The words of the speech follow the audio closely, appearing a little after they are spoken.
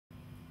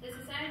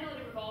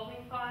Sustainability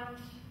Revolving Fund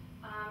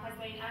has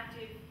been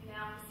active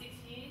now for 6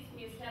 years.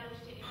 We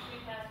established it in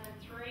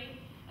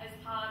 2003 as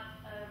part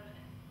of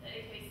the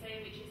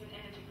EPC, which is an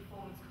energy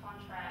performance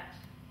contract.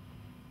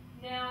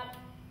 Now,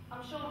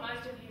 I'm sure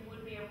most of you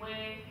would be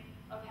aware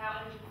of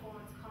how energy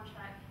performance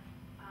contracts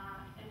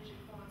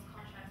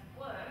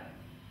work,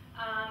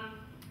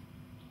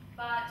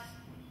 but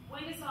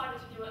we decided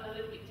to do it a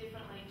little bit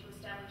differently to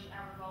establish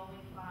our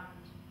revolving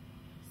fund.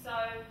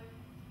 So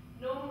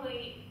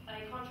normally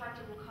a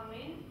contractor will come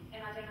in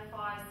and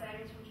identify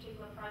savings from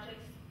particular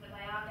projects that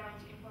they are going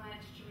to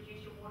implement to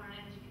reduce your water and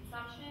energy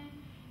consumption,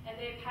 and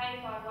they're paid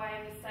by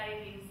way of the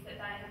savings that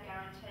they have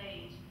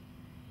guaranteed.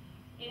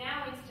 In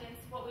our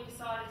instance, what we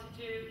decided to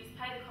do is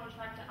pay the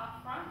contractor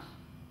up front,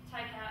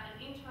 take out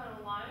an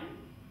internal loan,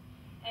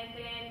 and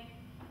then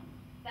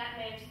that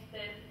meant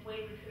that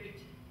we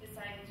recouped the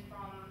savings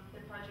from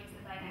the projects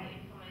that they had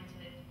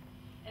implemented.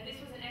 And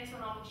this was an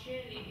excellent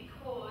opportunity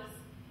because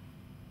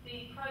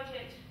the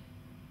project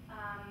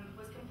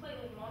was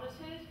completely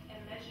monitored and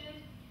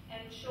measured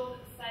and ensured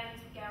that the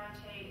savings were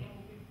guaranteed and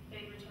will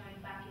be returned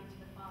back into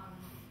the fund.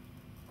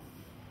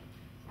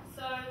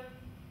 So,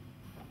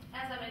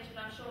 as I mentioned,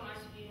 I'm sure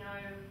most of you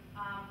know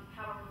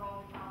how a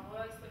revolving fund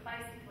works, but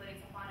basically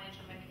it's a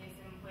financial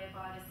mechanism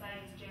whereby the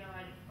savings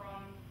generated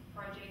from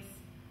projects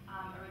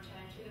are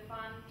returned to the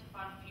fund